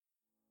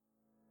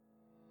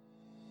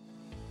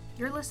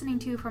You're listening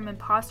to From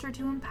Imposter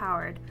to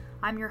Empowered.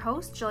 I'm your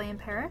host, Jillian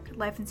Perrick,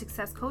 life and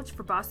success coach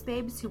for boss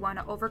babes who want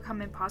to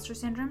overcome imposter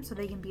syndrome so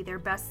they can be their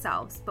best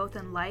selves, both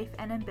in life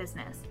and in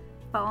business.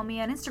 Follow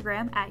me on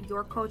Instagram at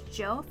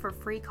YourCoachJill for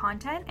free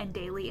content and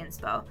daily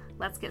inspo.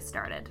 Let's get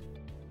started.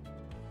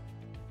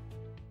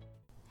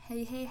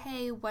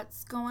 Hey,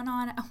 what's going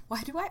on?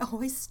 Why do I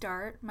always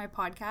start my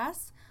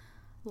podcast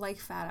like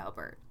Fat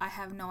Albert? I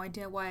have no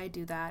idea why I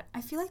do that.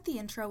 I feel like the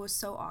intro was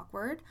so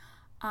awkward.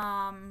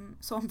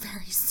 So I'm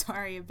very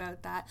sorry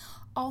about that.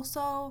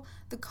 Also,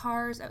 the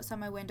cars outside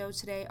my window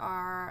today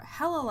are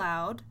hella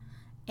loud,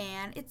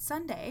 and it's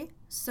Sunday,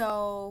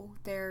 so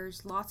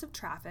there's lots of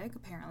traffic.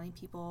 Apparently,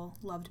 people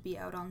love to be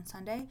out on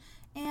Sunday,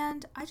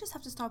 and I just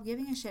have to stop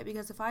giving a shit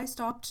because if I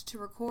stopped to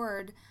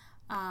record,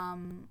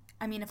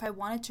 if I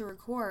wanted to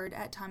record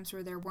at times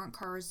where there weren't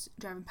cars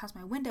driving past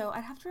my window,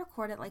 I'd have to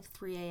record at like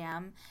 3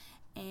 a.m.,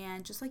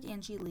 and just like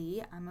Angie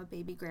Lee, I'm a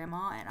baby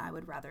grandma and I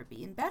would rather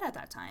be in bed at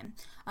that time,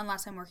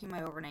 unless I'm working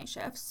my overnight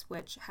shifts,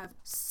 which have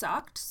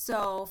sucked.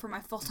 So for my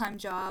full-time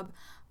job,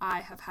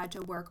 I have had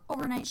to work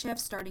overnight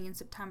shifts starting in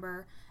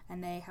September,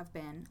 and they have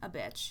been a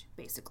bitch,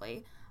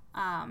 basically.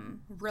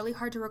 Really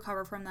hard to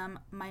recover from them.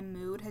 My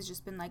mood has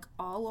just been like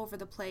all over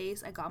the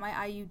place. I got my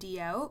IUD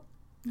out.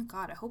 Oh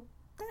God, I hope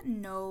that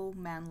no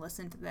men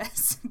listen to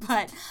this,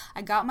 but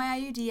I got my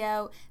IUD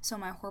out, so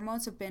my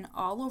hormones have been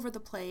all over the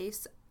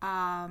place.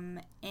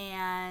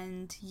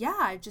 And yeah,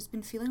 I've just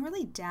been feeling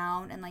really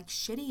down and like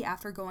shitty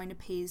after going to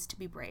Pays to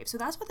Be Brave. So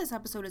that's what this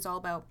episode is all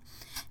about.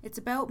 It's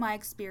about my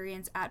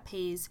experience at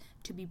Pays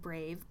to Be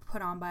Brave,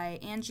 put on by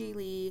Angie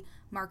Lee,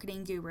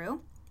 marketing guru.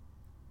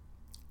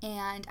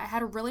 And I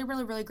had a really,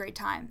 really, really great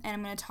time. And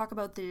I'm going to talk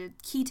about the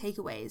key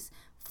takeaways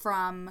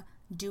from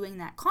doing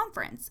that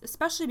conference,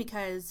 especially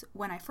because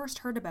when I first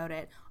heard about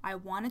it, I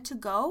wanted to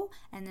go.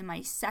 And then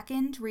my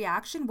second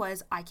reaction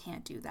was, I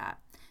can't do that.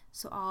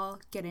 So I'll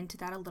get into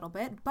that a little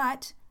bit,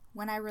 but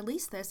when I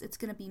release this, it's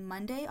going to be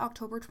Monday,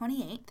 October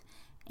 28th,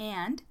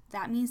 and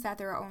that means that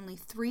there are only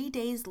 3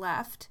 days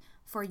left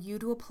for you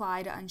to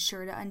apply to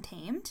Unsure to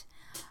Untamed,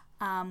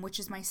 which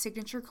is my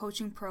signature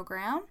coaching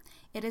program.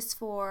 It is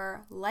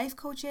for life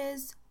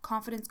coaches,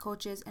 confidence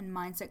coaches, and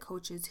mindset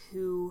coaches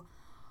who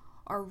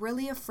are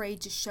really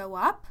afraid to show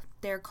up.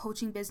 Their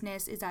coaching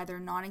business is either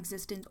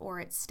non-existent or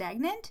it's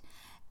stagnant,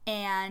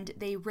 and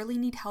they really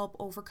need help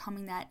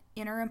overcoming that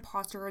inner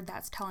imposter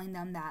that's telling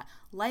them that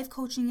life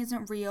coaching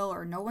isn't real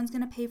or no one's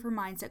going to pay for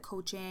mindset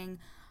coaching.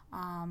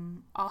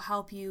 I'll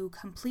help you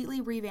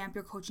completely revamp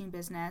your coaching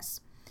business,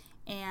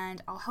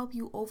 and I'll help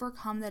you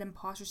overcome that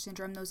imposter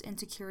syndrome, those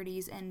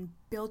insecurities, and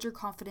build your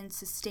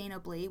confidence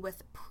sustainably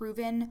with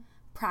proven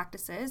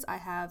practices. I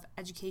have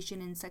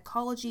education in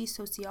psychology,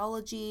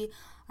 sociology,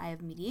 I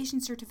have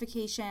mediation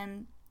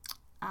certification,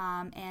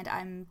 and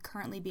I'm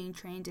currently being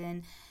trained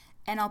in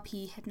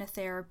NLP,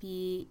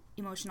 hypnotherapy,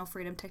 emotional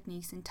freedom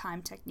techniques, and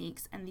time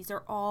techniques. And these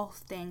are all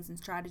things and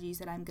strategies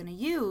that I'm going to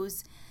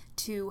use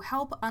to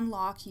help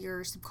unlock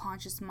your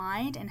subconscious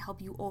mind and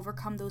help you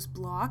overcome those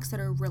blocks that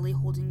are really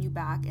holding you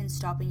back and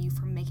stopping you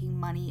from making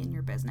money in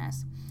your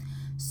business.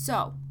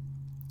 So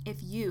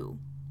if you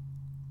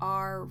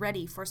are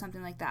ready for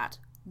something like that,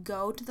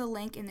 go to the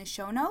link in the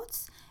show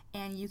notes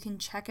and you can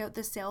check out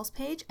the sales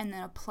page and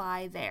then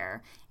apply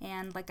there.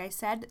 And like I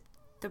said,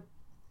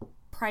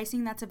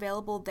 pricing that's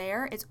available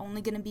there is only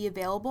going to be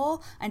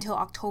available until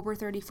October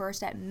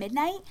 31st at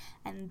midnight,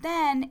 and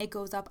then it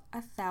goes up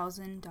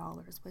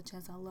 $1,000, which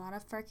is a lot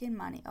of freaking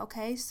money.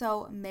 Okay,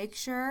 so make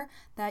sure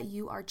that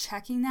you are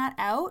checking that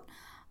out.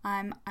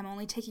 I'm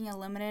only taking a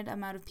limited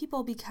amount of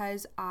people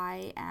because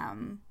I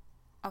am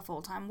a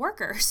full-time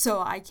worker, so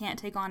I can't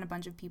take on a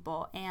bunch of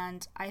people,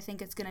 and I think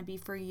it's going to be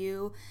for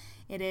you.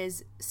 It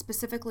is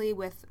specifically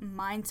with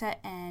mindset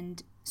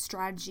and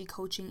strategy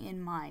coaching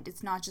in mind.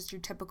 It's not just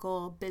your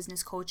typical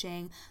business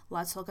coaching.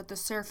 Let's look at the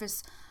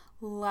surface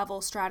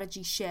level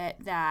strategy shit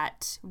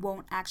that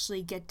won't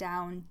actually get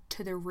down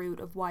to the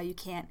root of why you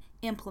can't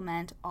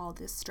implement all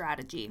this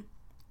strategy.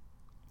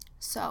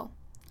 So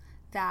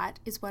that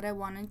is what I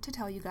wanted to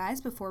tell you guys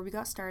before we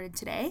got started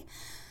today.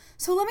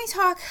 So let me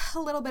talk a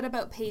little bit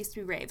about Pays to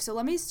Be Brave. So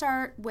let me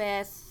start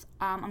with,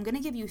 I'm going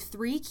to give you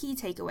 3 key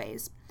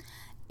takeaways.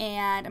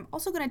 And I'm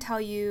also going to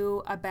tell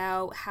you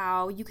about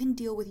how you can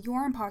deal with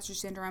your imposter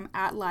syndrome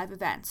at live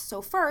events.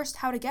 So first,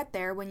 how to get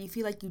there when you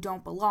feel like you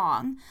don't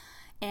belong,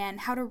 and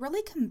how to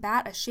really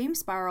combat a shame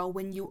spiral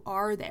when you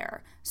are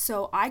there.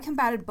 So I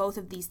combated both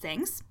of these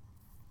things.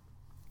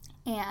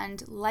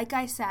 And like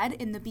I said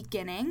in the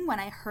beginning, when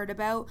I heard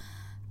about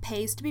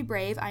Pays to Be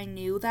Brave, I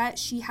knew that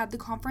she had the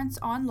conference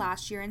on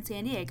last year in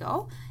San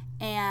Diego,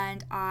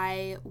 and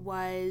I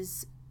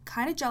was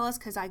kind of jealous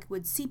because I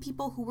would see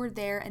people who were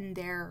there and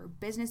their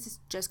businesses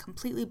just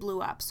completely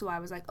blew up. So I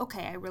was like,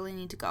 okay, I really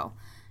need to go.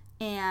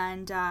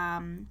 And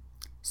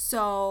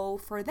so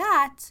for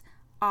that,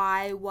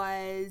 I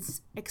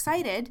was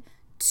excited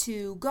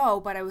to go,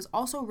 but I was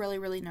also really,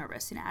 really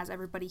nervous. And as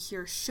everybody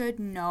here should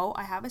know,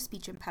 I have a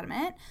speech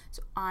impediment.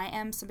 So I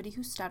am somebody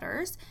who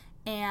stutters,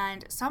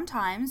 And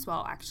sometimes,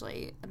 well,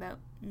 actually about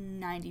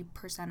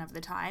 90% of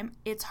the time,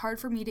 it's hard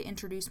for me to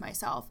introduce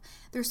myself.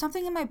 There's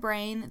something in my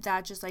brain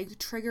that just like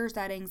triggers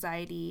that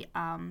anxiety,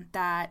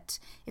 that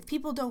if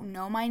people don't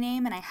know my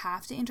name and I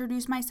have to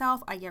introduce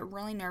myself, I get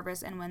really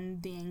nervous. And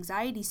when the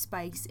anxiety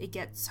spikes, it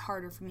gets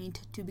harder for me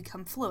to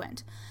become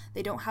fluent.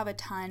 They don't have a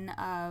ton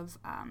of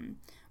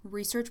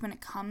research when it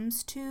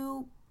comes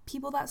to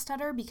people that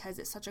stutter because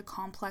it's such a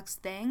complex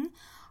thing.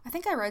 I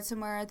think I read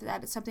somewhere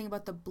that it's something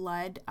about the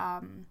blood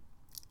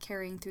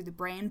carrying through the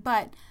brain,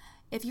 but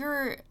if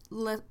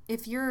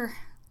you're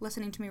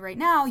listening to me right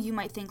now, you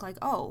might think like,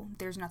 oh,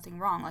 there's nothing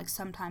wrong. Like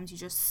sometimes you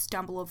just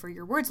stumble over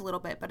your words a little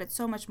bit, but it's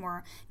so much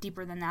more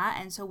deeper than that.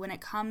 And so when it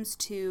comes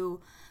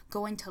to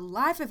going to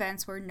live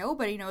events where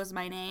nobody knows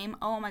my name,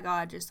 oh my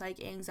God, just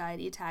like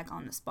anxiety attack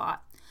on the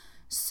spot.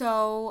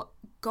 So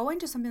going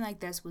to something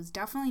like this was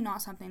definitely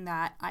not something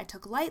that I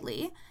took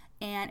lightly,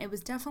 and it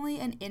was definitely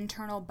an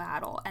internal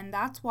battle. And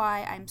that's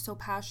why I'm so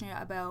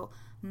passionate about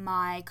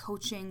my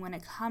coaching when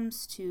it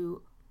comes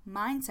to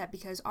mindset,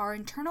 because our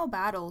internal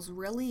battles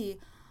really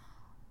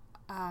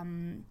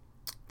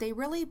they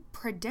really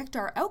predict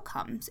our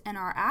outcomes and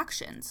our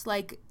actions.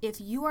 Like if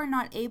you are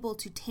not able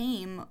to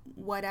tame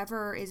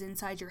whatever is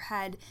inside your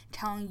head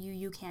telling you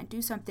you can't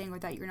do something or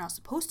that you're not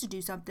supposed to do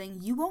something,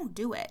 you won't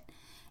do it.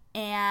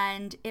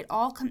 And it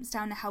all comes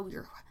down to how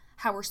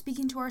we're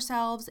speaking to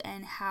ourselves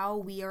and how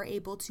we are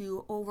able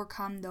to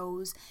overcome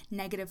those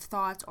negative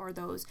thoughts or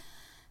those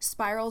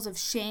spirals of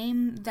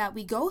shame that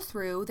we go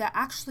through that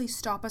actually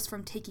stop us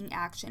from taking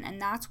action.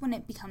 And that's when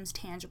it becomes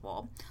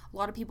tangible. A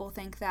lot of people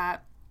think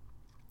that,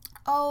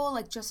 oh,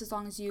 like just as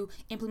long as you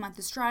implement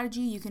the strategy,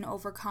 you can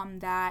overcome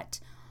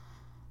that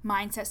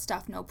mindset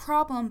stuff, no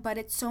problem. But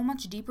it's so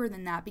much deeper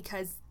than that,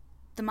 because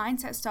the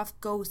mindset stuff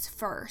goes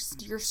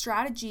first. Your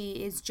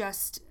strategy is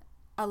just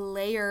a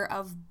layer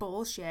of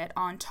bullshit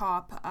on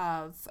top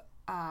of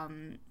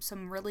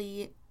some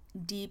really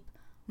deep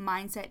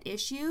mindset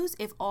issues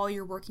if all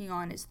you're working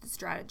on is the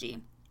strategy.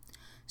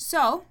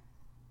 So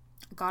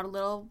I got a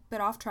little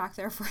bit off track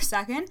there for a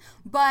second,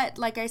 but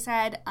like I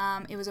said,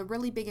 it was a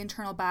really big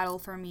internal battle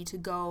for me to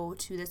go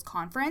to this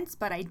conference,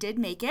 but I did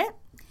make it,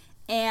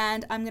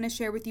 and I'm going to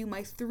share with you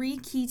my 3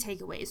 key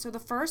takeaways. So the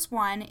first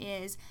one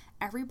is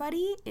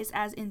everybody is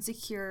as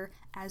insecure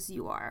as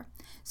you are.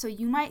 So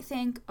you might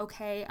think,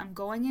 okay, I'm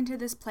going into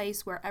this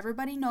place where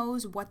everybody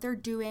knows what they're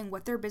doing,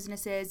 what their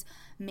business is.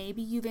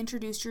 Maybe you've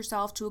introduced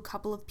yourself to a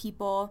couple of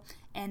people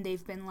and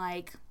they've been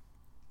like,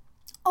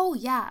 oh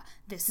yeah,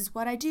 this is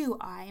what I do.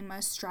 I'm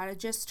a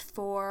strategist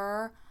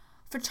for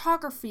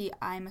photography.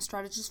 I'm a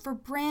strategist for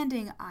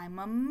branding. I'm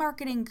a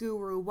marketing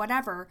guru,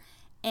 whatever.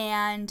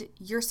 And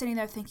you're sitting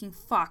there thinking,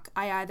 fuck,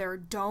 I either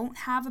don't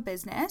have a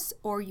business,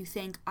 or you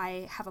think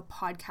I have a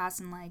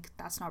podcast and like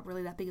that's not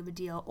really that big of a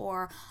deal,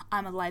 or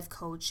I'm a life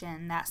coach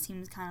and that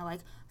seems kind of like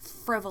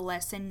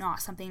frivolous and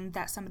not something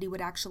that somebody would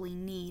actually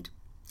need.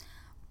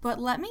 But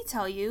let me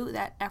tell you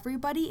that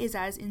everybody is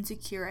as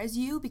insecure as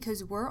you,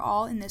 because we're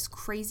all in this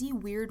crazy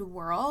weird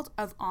world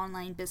of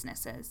online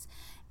businesses.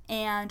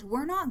 And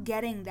we're not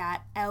getting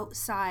that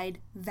outside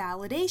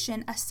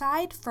validation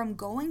aside from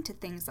going to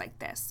things like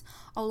this.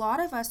 A lot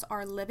of us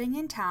are living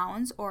in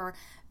towns or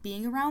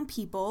being around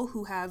people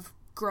who have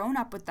grown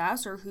up with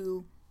us or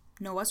who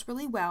know us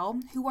really well,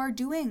 who are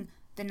doing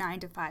the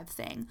 9-to-5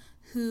 thing,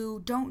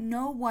 who don't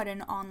know what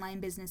an online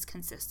business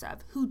consists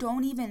of, who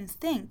don't even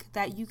think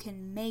that you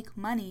can make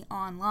money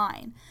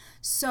online.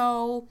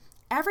 So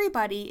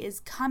everybody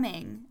is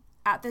coming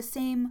at the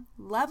same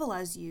level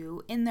as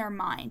you in their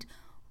mind.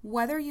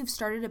 Whether you've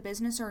started a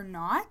business or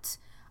not,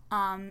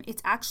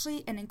 it's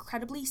actually an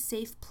incredibly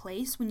safe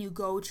place when you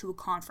go to a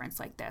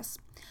conference like this,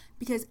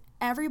 because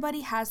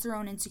everybody has their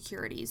own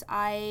insecurities.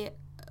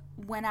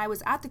 When I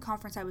was at the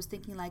conference, I was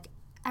thinking like,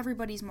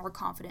 everybody's more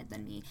confident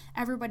than me.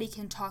 Everybody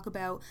can talk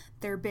about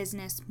their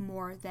business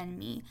more than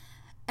me.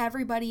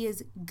 Everybody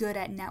is good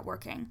at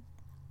networking.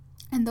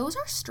 And those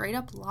are straight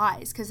up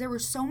lies, because there were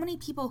so many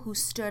people who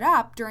stood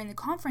up during the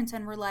conference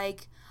and were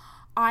like,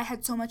 I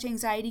had so much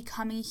anxiety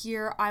coming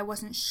here. I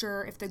wasn't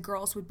sure if the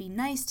girls would be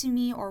nice to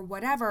me or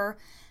whatever.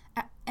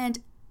 And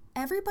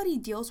everybody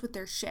deals with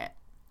their shit.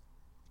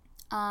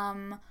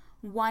 One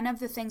of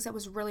the things that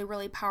was really,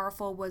 really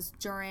powerful was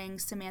during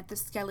Samantha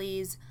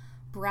Skelly's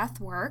breath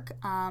work,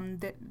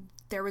 that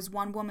there was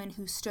one woman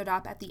who stood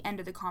up at the end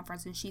of the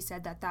conference and she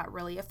said that that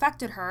really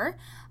affected her.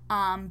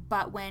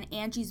 But when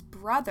Angie's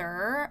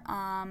brother,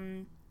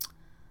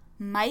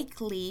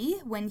 Mike Lee,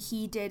 when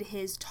he did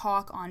his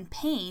talk on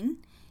pain,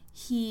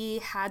 he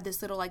had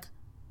this little like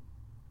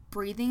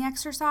breathing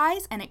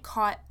exercise, and it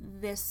caught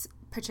this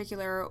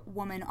particular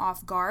woman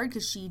off guard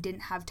because she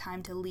didn't have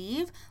time to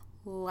leave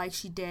like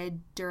she did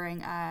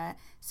during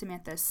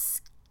Samantha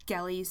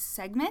Skelly's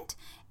segment.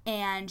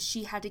 And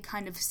she had to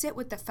kind of sit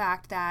with the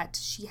fact that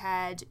she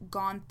had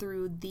gone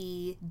through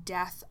the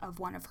death of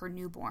one of her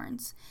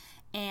newborns,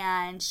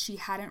 and she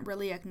hadn't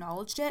really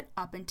acknowledged it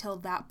up until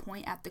that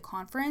point at the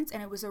conference.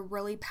 And it was a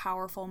really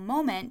powerful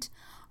moment.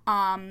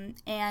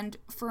 And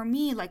for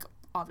me, like,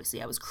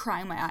 obviously I was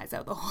crying my eyes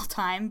out the whole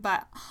time,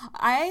 but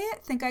I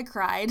think I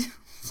cried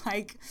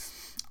like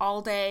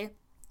all day,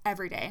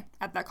 every day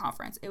at that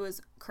conference. It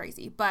was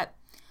crazy, but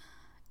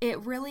it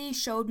really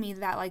showed me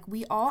that like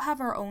we all have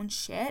our own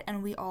shit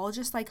and we all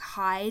just like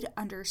hide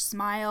under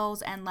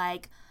smiles and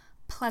like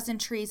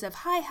pleasantries of,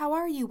 hi, how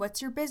are you?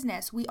 What's your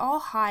business? We all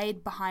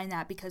hide behind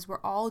that because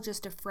we're all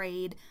just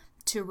afraid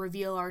to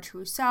reveal our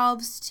true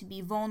selves, to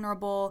be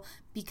vulnerable,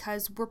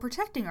 because we're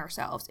protecting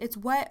ourselves. It's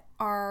what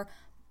our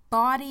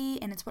body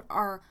and it's what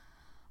our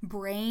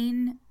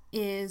brain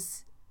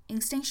is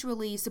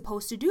instinctually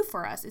supposed to do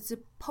for us. It's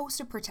supposed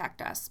to protect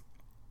us.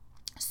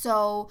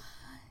 So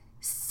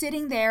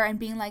sitting there and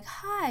being like,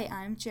 hi,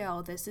 I'm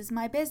Jill, this is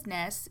my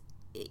business,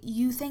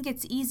 you think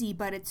it's easy,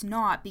 but it's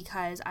not,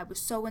 because I was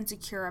so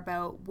insecure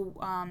about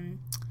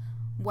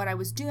what I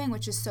was doing,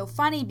 which is so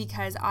funny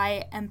because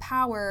I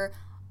empower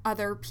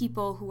other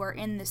people who are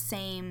in the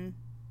same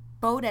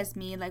boat as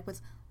me, like with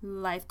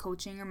life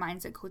coaching or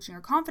mindset coaching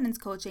or confidence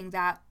coaching,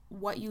 that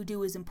what you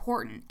do is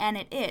important, and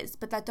it is,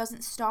 but that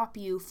doesn't stop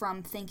you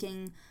from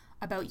thinking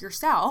about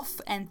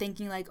yourself and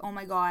thinking like, oh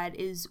my God,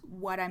 is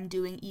what I'm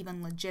doing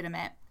even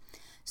legitimate?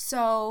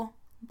 So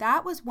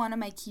that was one of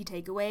my key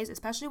takeaways,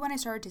 especially when I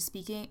started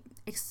speaking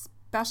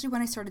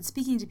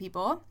to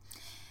people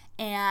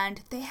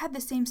and they had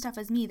the same stuff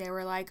as me. They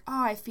were like,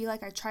 oh, I feel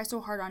like I try so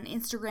hard on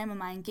Instagram and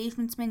my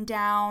engagement's been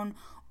down,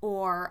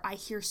 or I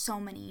hear so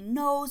many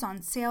no's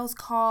on sales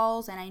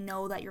calls, and I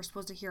know that you're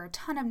supposed to hear a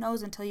ton of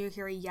no's until you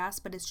hear a yes,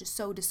 but it's just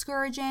so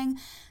discouraging.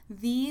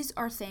 These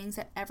are things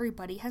that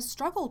everybody has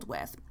struggled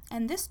with.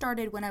 And this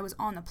started when I was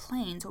on the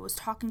plane. So I was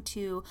talking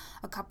to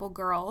a couple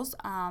girls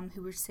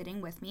who were sitting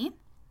with me,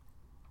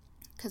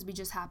 because we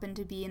just happened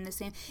to be in the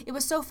same. It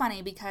was so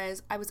funny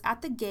because I was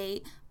at the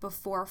gate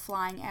before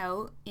flying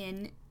out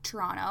in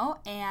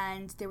Toronto,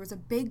 and there was a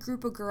big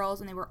group of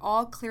girls and they were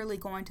all clearly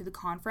going to the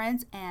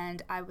conference,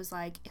 and I was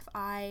like, if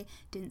I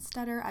didn't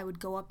stutter, I would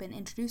go up and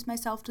introduce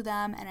myself to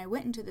them, and I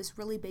went into this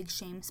really big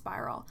shame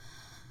spiral.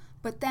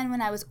 But then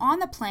when I was on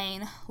the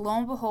plane, lo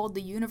and behold,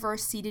 the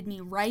universe seated me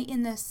right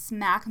in the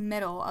smack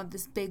middle of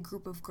this big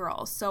group of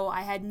girls. So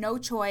I had no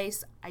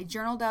choice. I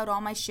journaled out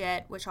all my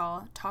shit, which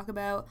I'll talk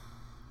about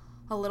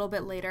a little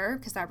bit later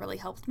because that really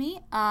helped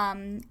me.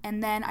 And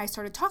then I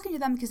started talking to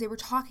them because they were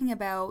talking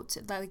about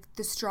like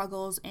the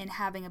struggles in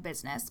having a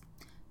business.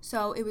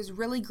 So it was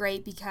really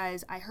great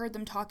because I heard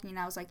them talking and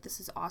I was like, this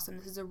is awesome.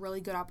 This is a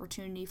really good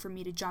opportunity for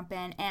me to jump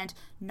in and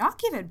not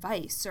give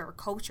advice or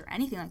coach or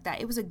anything like that.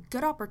 It was a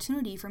good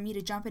opportunity for me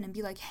to jump in and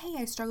be like, hey,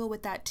 I struggle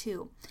with that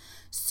too.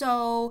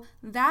 So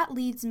that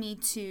leads me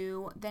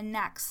to the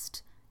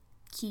next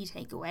key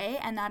takeaway,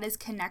 and that is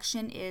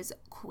connection is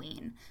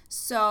queen.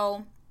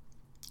 So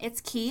it's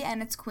key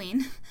and it's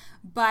queen,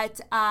 but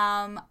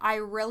I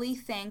really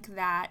think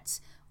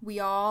that we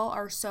all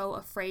are so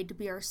afraid to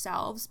be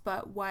ourselves,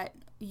 but what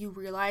you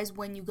realize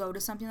when you go to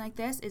something like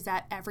this is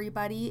that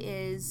everybody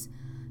is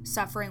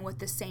suffering with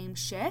the same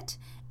shit,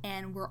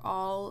 and we're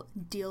all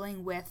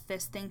dealing with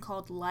this thing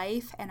called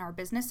life and our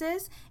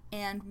businesses.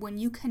 And when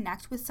you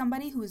connect with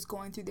somebody who is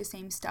going through the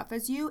same stuff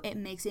as you, it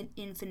makes it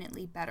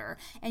infinitely better,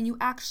 and you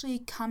actually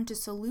come to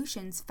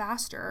solutions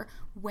faster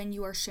when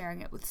you are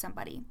sharing it with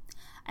somebody.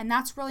 And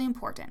that's really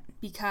important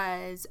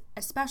because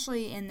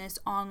especially in this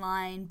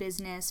online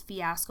business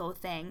fiasco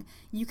thing,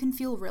 you can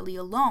feel really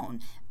alone.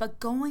 But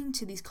going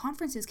to these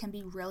conferences can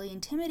be really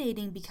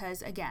intimidating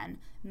because, again,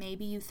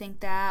 maybe you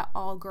think that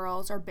all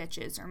girls are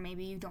bitches, or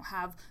maybe you don't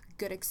have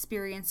good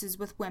experiences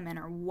with women,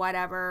 or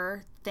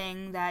whatever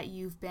thing that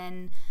you've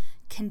been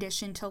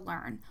conditioned to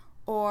learn.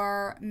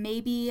 Or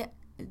maybe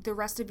the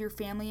rest of your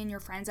family and your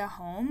friends at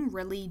home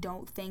really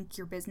don't think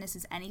your business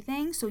is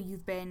anything, so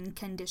you've been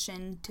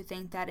conditioned to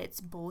think that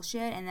it's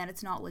bullshit and that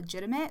it's not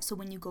legitimate. So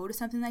when you go to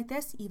something like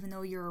this, even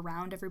though you're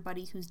around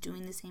everybody who's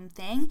doing the same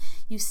thing,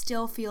 you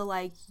still feel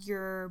like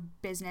your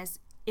business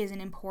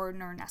isn't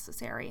important or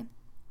necessary.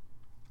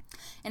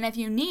 And if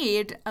you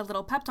need a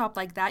little pep talk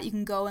like that, you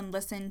can go and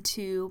listen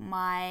to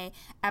my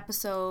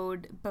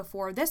episode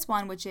before this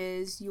one, which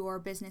is Your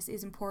Business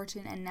is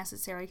Important and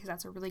Necessary, because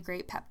that's a really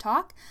great pep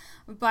talk.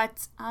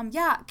 But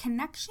yeah,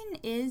 connection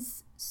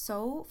is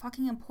so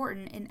fucking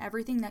important in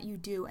everything that you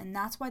do, and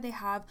that's why they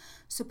have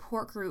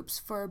support groups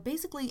for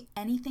basically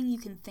anything you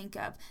can think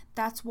of.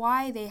 That's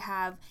why they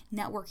have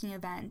networking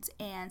events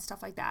and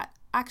stuff like that.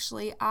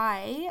 Actually,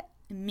 I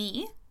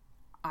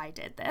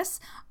did this.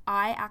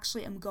 I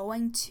actually am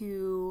going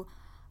to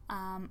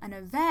an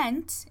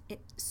event,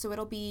 so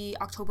it'll be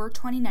October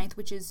 29th,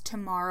 which is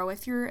tomorrow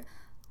if you're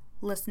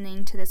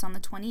listening to this on the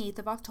 28th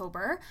of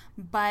October,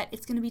 but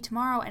it's going to be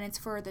tomorrow, and it's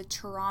for the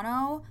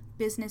Toronto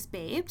Business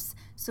Babes.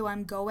 So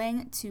I'm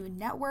going to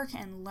network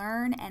and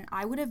learn, and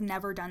I would have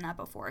never done that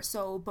before.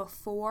 So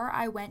before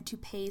I went to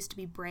Pays to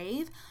Be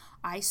Brave,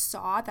 I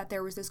saw that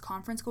there was this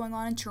conference going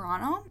on in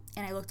Toronto,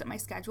 and I looked at my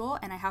schedule,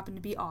 and I happened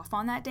to be off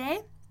on that day.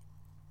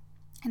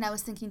 And I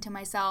was thinking to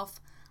myself,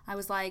 I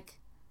was like,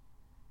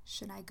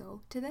 should I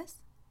go to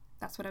this?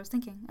 That's what I was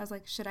thinking. I was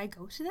like, should I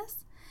go to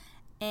this?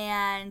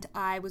 And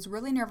I was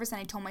really nervous, and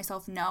I told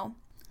myself no.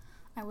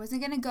 I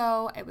wasn't going to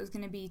go. It was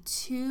going to be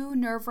too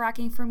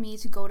nerve-wracking for me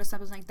to go to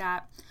something like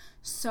that.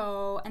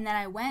 So, and then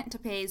I went to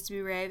Pays to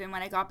be Brave, and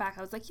when I got back,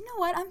 I was like, you know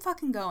what? I'm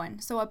fucking going.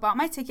 So I bought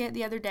my ticket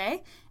the other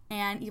day,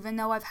 and even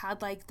though I've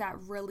had like that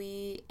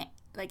really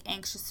like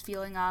anxious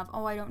feeling of,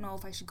 oh, I don't know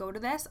if I should go to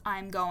this,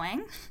 I'm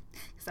going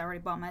because I already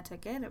bought my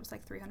ticket. It was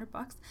like $300.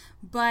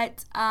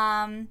 But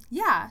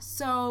yeah,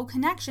 so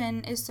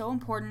connection is so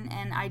important,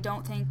 and I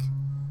don't think,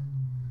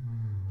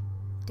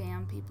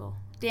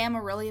 damn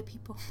Aurelia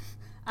people.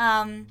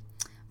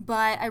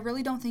 But I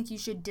really don't think you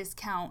should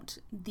discount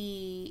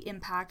the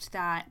impact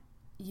that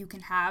you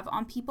can have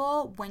on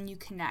people when you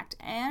connect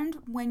and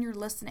when you're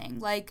listening.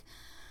 Like,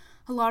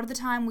 a lot of the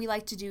time we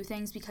like to do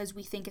things because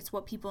we think it's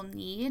what people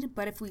need,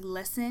 but if we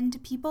listen to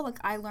people, like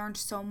I learned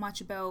so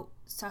much about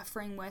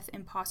suffering with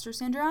imposter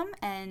syndrome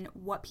and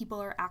what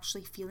people are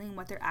actually feeling,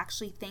 what they're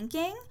actually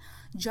thinking,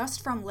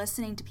 just from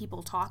listening to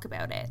people talk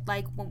about it.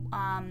 Like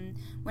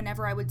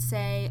whenever I would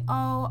say,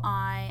 oh,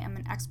 I am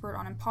an expert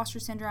on imposter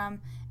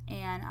syndrome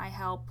and I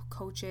help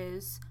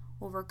coaches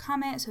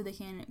overcome it so they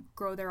can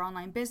grow their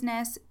online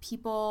business,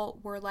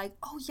 people were like,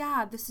 oh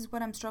yeah, this is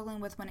what I'm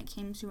struggling with when it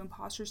came to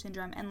imposter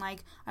syndrome. And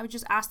like, I would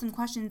just ask them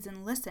questions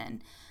and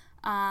listen.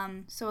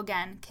 So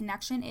again,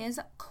 connection is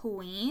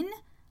queen.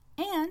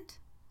 And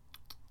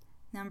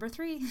number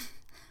 3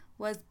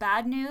 was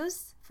bad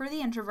news for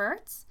the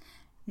introverts.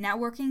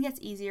 Networking gets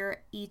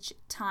easier each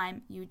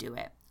time you do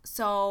it.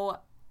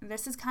 So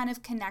this is kind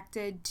of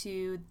connected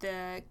to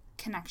the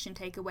connection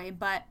takeaway,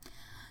 but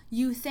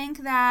you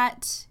think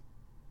that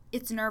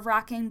it's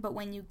nerve-wracking, but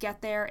when you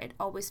get there, it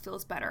always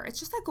feels better. It's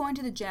just like going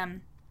to the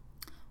gym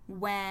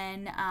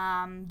when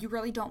you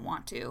really don't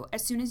want to.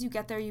 As soon as you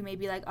get there, you may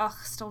be like, ugh,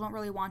 still don't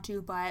really want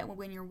to, but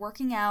when you're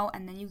working out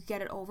and then you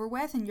get it over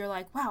with and you're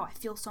like, wow, I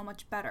feel so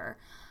much better.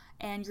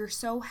 And you're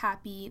so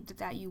happy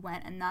that you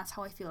went, and that's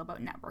how I feel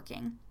about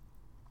networking.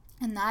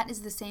 And that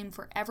is the same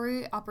for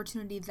every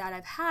opportunity that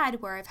I've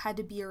had where I've had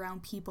to be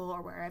around people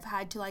or where I've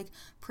had to like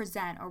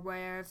present or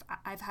where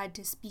I've had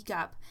to speak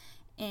up.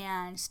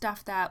 And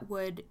stuff that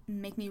would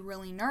make me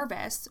really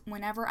nervous,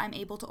 whenever I'm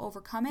able to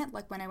overcome it,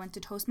 like when I went to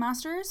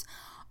Toastmasters,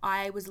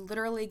 I was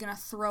literally going to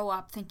throw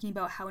up thinking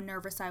about how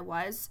nervous I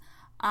was,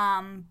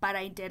 but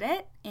I did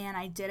it, and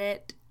I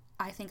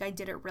think I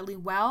did it really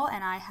well,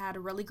 and I had a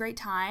really great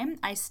time.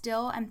 I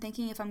still am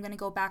thinking if I'm going to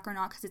go back or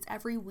not, because it's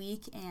every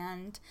week,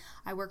 and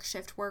I work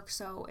shift work,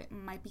 so it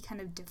might be kind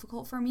of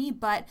difficult for me,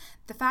 but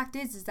the fact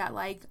is that,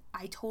 like,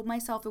 I told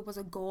myself it was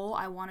a goal.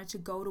 I wanted to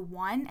go to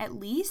one at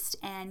least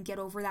and get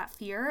over that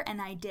fear, and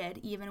I did,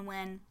 even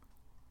when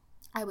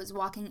I was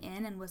walking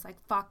in and was like,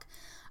 fuck,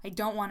 I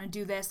don't want to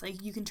do this,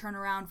 like, you can turn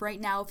around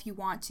right now if you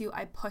want to.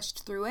 I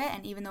pushed through it,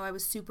 and even though I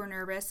was super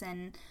nervous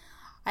and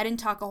I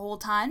didn't talk a whole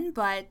ton,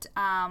 but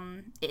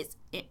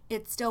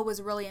it still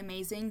was really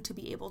amazing to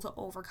be able to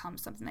overcome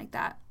something like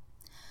that.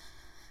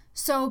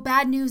 So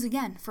bad news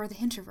again for the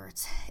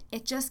introverts.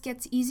 It just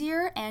gets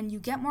easier and you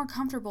get more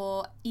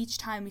comfortable each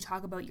time you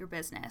talk about your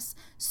business.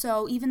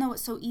 So even though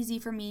it's so easy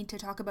for me to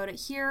talk about it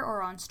here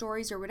or on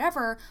stories or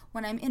whatever,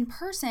 when I'm in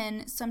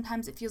person,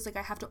 sometimes it feels like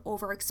I have to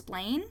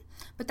over-explain,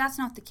 but that's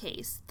not the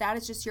case. That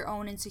is just your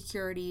own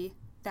insecurity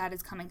that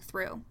is coming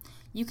through.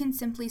 You can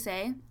simply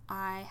say,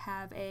 I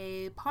have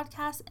a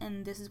podcast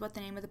and this is what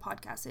the name of the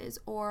podcast is,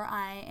 or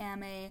I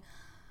am a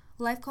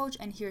life coach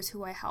and here's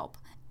who I help.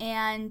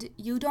 And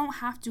you don't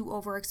have to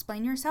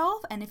over-explain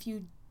yourself, and if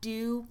you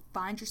do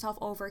find yourself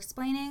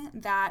over-explaining,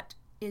 that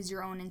is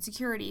your own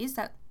insecurities,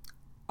 that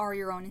are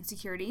your own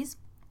insecurities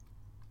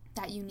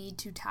that you need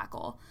to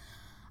tackle.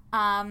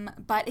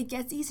 But it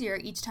gets easier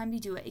each time you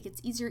do it. It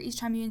gets easier each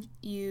time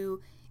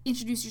you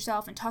introduce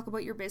yourself and talk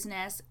about your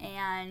business,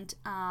 and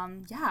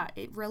yeah,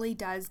 it really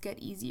does get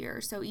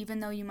easier. So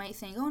even though you might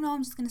think, oh no,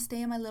 I'm just gonna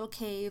stay in my little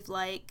cave,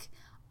 like,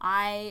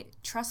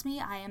 trust me,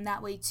 I am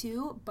that way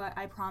too, but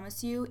I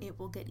promise you it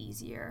will get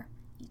easier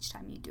each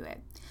time you do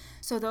it.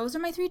 So those are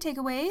my 3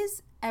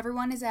 takeaways.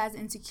 Everyone is as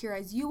insecure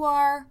as you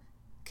are.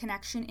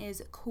 Connection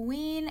is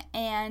queen,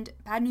 and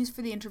bad news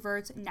for the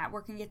introverts,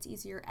 networking gets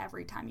easier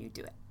every time you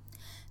do it.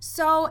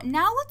 So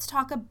now let's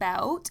talk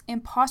about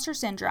imposter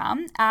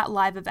syndrome at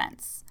live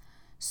events.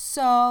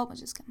 So I'll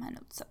just get my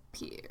notes up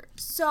here.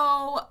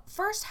 So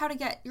first, how to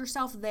get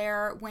yourself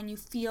there when you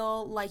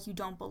feel like you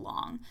don't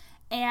belong.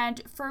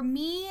 And for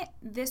me,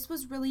 this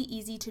was really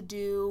easy to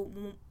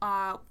do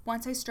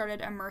once I started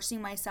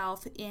immersing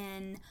myself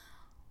in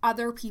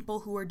other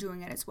people who are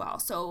doing it as well.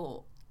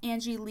 So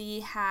Angie Lee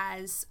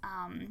has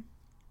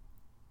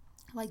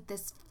like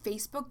this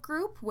Facebook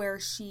group where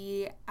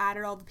she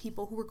added all the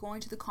people who were going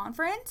to the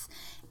conference,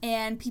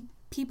 and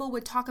people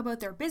would talk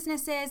about their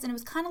businesses, and it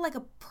was kind of like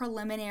a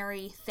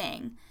preliminary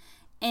thing.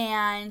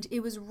 And it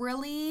was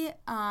really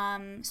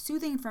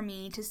soothing for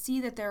me to see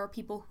that there are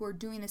people who are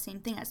doing the same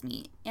thing as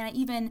me. And I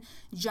even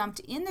jumped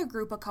in the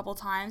group a couple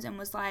times and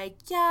was like,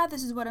 yeah,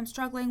 this is what I'm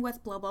struggling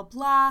with, blah, blah,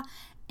 blah.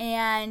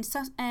 And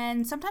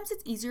sometimes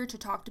it's easier to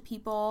talk to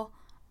people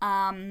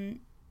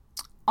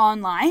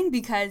online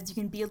because you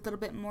can be a little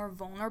bit more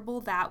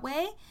vulnerable that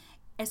way.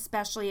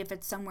 especially if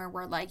it's somewhere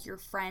where like your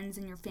friends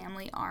and your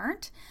family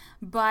aren't.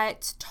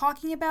 But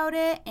talking about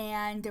it,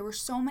 and there were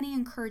so many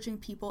encouraging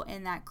people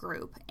in that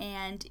group,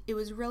 and it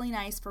was really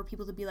nice for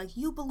people to be like,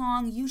 you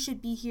belong, you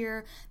should be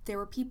here. There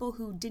were people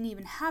who didn't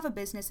even have a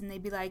business, and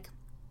they'd be like,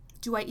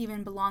 do I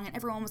even belong? And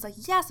everyone was like,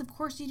 yes, of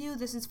course you do.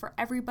 This is for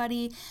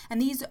everybody.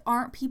 And these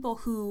aren't people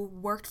who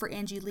worked for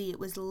Angie Lee. It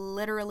was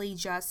literally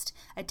just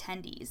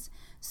attendees.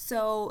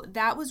 So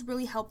that was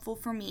really helpful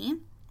for me.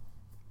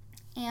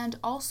 And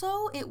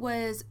also it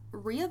was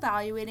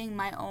reevaluating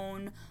my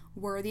own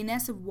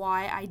worthiness of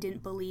why I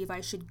didn't believe I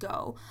should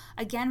go.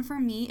 Again, for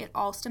me, it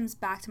all stems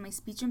back to my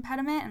speech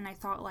impediment. And I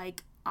thought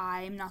like,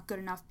 I'm not good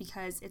enough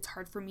because it's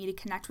hard for me to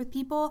connect with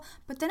people.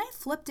 But then I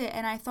flipped it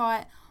and I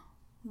thought,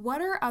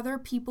 what are other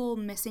people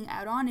missing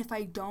out on if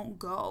I don't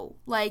go?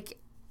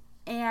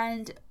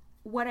 And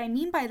what I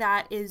mean by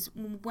that is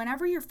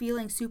whenever you're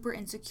feeling super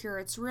insecure,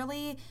 it's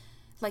really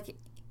like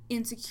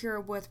insecure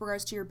with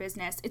regards to your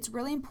business, it's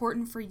really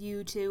important for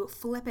you to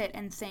flip it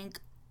and think,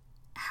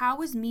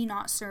 how is me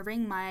not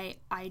serving my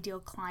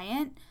ideal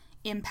client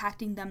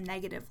impacting them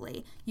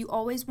negatively? You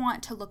always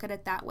want to look at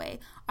it that way.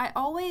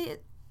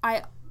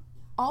 I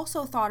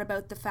also thought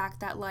about the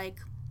fact that like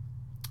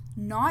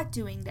not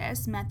doing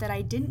this meant that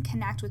I didn't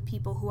connect with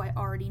people who I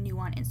already knew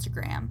on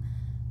Instagram.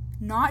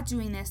 Not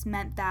doing this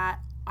meant that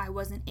I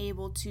wasn't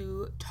able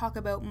to talk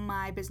about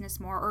my business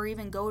more or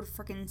even go to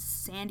freaking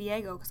San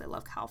Diego because I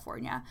love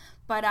California.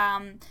 But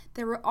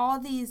there were all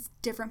these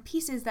different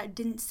pieces that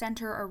didn't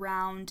center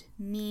around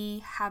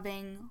me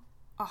having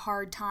a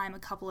hard time a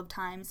couple of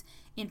times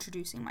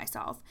introducing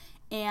myself.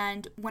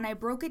 And when I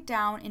broke it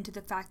down into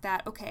the fact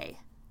that, okay,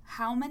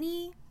 how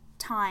many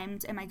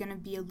times am I going to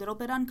be a little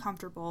bit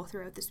uncomfortable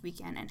throughout this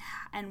weekend,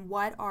 and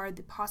what are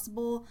the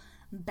possible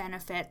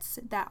benefits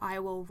that I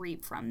will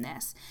reap from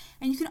this?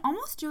 And you can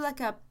almost do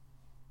like a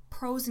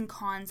pros and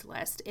cons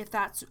list if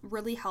that's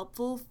really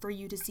helpful for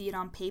you to see it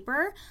on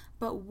paper.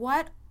 But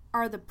what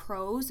are the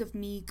pros of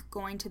me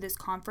going to this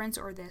conference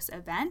or this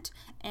event,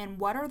 and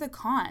what are the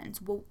cons?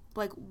 Well,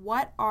 like,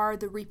 what are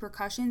the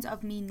repercussions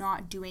of me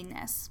not doing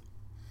this?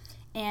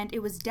 And it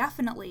was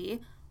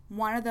definitely,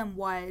 one of them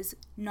was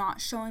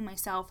not showing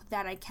myself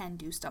that I can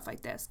do stuff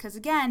like this. Because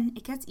again,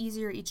 it gets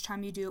easier each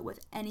time you do it with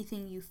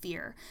anything you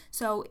fear.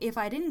 So if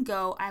I didn't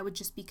go, I would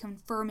just be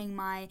confirming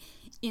my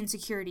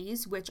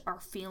insecurities, which are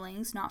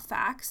feelings, not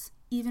facts,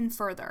 even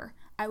further.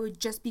 I would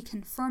just be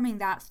confirming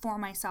that for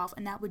myself,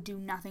 and that would do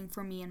nothing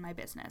for me and my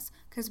business.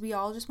 Because we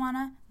all just want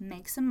to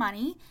make some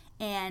money.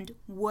 And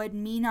would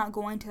me not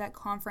going to that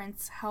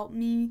conference help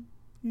me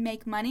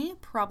make money?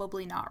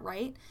 Probably not,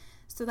 right?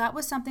 So that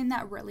was something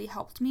that really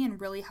helped me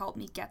and really helped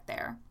me get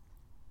there.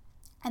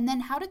 And then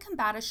how to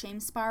combat a shame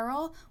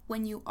spiral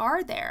when you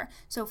are there.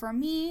 So for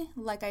me,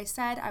 like I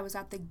said, I was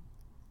at the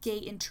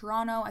gate in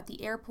Toronto at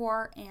the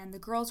airport, and the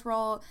girls were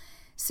all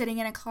sitting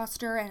in a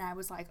cluster, and I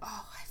was like,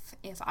 oh,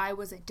 if I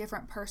was a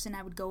different person,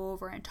 I would go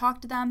over and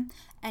talk to them.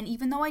 And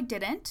even though I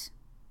didn't,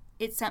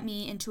 it sent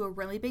me into a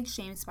really big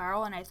shame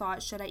spiral, and I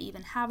thought, should I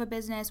even have a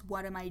business?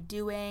 What am I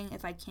doing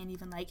if I can't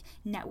even like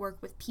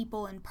network with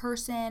people in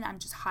person? I'm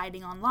just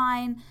hiding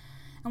online.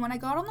 And when I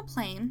got on the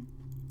plane,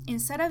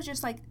 instead of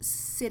just like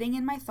sitting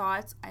in my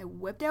thoughts, I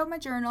whipped out my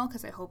journal,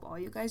 because I hope all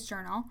you guys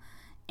journal,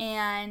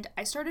 and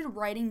I started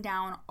writing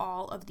down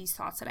all of these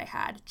thoughts that I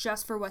had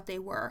just for what they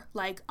were.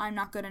 Like, I'm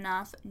not good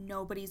enough.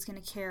 Nobody's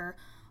going to care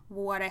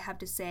what I have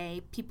to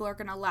say. People are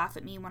going to laugh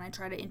at me when I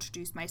try to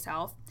introduce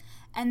myself.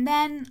 And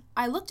then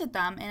I looked at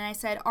them and I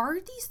said, are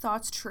these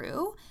thoughts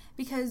true?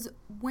 Because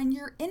when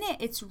you're in it,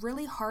 it's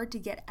really hard to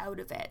get out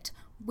of it.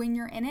 When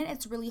you're in it,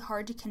 it's really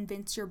hard to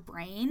convince your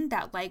brain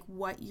that like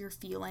what you're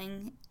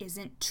feeling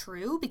isn't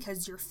true,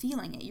 because you're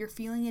feeling it. You're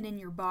feeling it in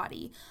your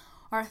body.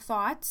 Our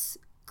thoughts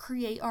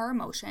create our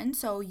emotion.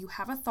 So you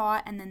have a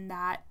thought, and then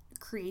that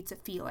creates a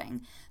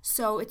feeling.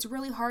 So it's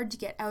really hard to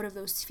get out of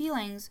those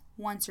feelings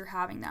once you're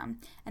having them.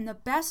 And the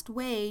best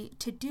way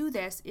to do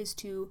this is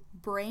to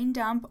brain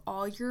dump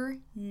all your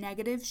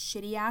negative,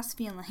 shitty ass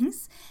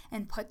feelings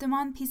and put them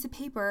on a piece of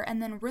paper,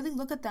 and then really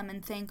look at them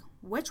and think,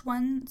 which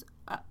ones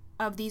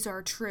of these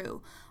are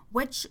true?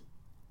 Which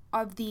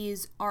of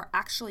these are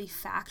actually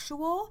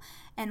factual,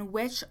 and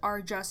which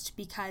are just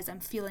because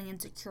I'm feeling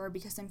insecure,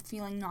 because I'm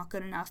feeling not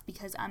good enough,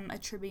 because I'm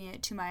attributing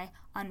it to my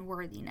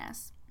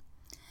unworthiness.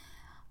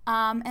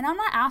 And I'm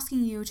not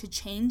asking you to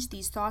change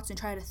these thoughts and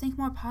try to think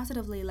more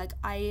positively. Like,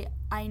 I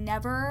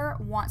never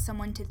want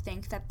someone to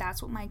think that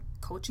that's what my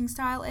coaching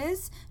style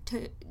is,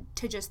 to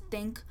just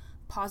think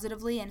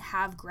positively and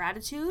have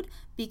gratitude,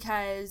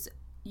 because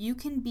you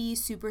can be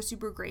super,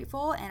 super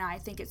grateful. And I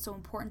think it's so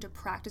important to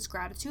practice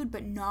gratitude,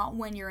 but not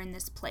when you're in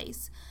this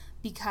place,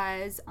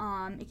 because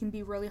it can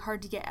be really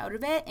hard to get out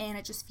of it. And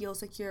it just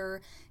feels like you're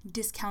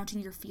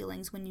discounting your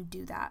feelings when you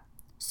do that.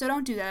 So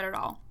don't do that at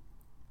all.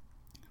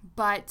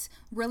 But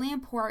really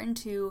important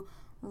to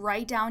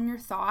write down your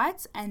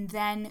thoughts and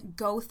then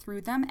go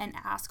through them and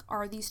ask,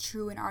 are these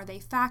true and are they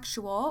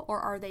factual, or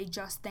are they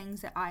just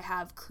things that I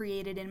have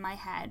created in my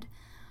head?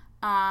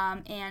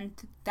 And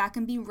that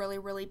can be really,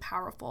 really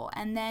powerful.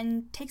 And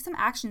then take some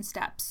action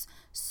steps.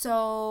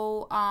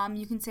 So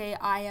you can say,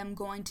 I am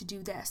going to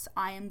do this.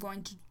 I am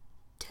going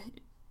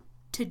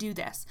to do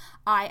this.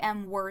 I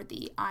am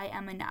worthy. I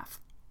am enough.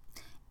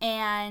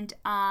 And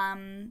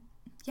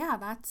yeah,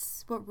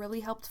 that's what really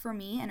helped for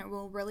me, and it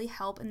will really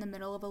help in the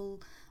middle of a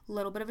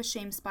little bit of a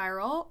shame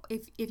spiral.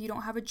 If you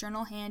don't have a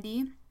journal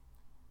handy,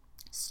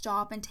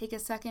 stop and take a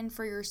second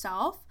for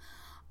yourself,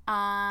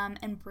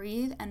 and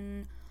breathe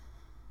and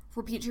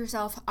repeat to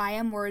yourself, I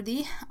am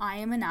worthy, I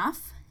am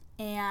enough.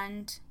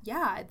 And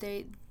yeah,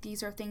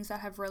 these are things that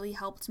have really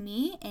helped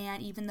me.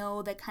 And even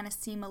though they kind of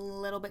seem a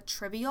little bit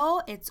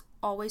trivial, it's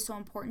always so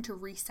important to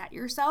reset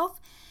yourself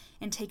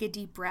and take a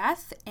deep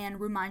breath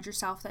and remind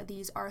yourself that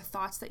these are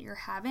thoughts that you're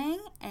having,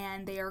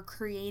 and they are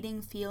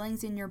creating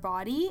feelings in your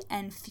body,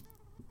 and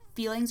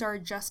feelings are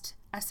just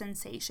a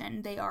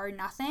sensation. They are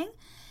nothing,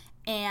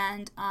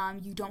 and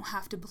you don't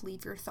have to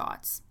believe your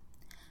thoughts.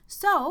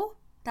 So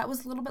that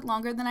was a little bit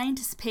longer than I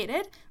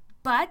anticipated,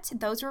 but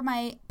those were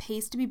my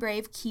Pays to be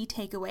Brave key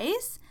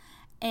takeaways.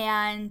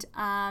 And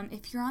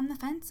if you're on the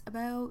fence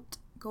about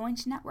going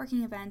to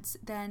networking events,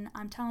 then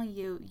I'm telling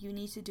you, you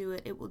need to do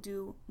it. It will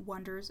do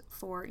wonders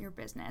for your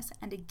business.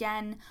 And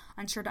again,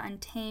 Unsure to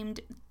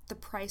Untamed, the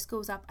price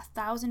goes up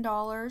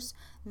 $1,000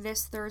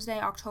 this Thursday,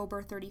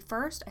 October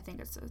 31st. I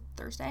think it's a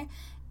Thursday.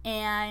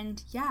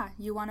 And yeah,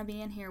 you want to be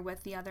in here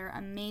with the other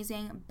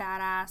amazing,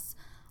 badass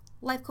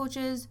life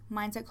coaches,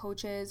 mindset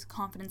coaches,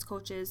 confidence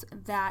coaches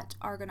that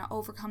are going to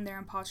overcome their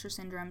imposter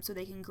syndrome so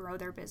they can grow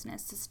their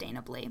business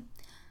sustainably.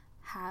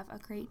 Have a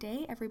great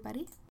day,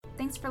 everybody.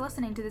 Thanks for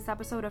listening to this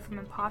episode of From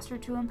Imposter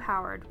to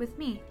Empowered with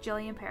me,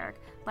 Jillian Perrick,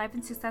 life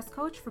and success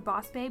coach for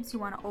boss babes who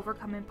want to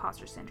overcome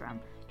imposter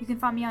syndrome. You can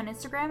find me on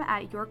Instagram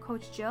at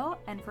YourCoachJill,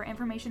 and for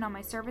information on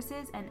my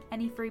services and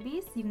any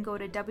freebies, you can go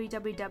to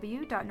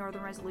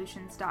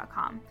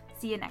www.northernresolutions.com.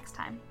 See you next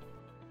time.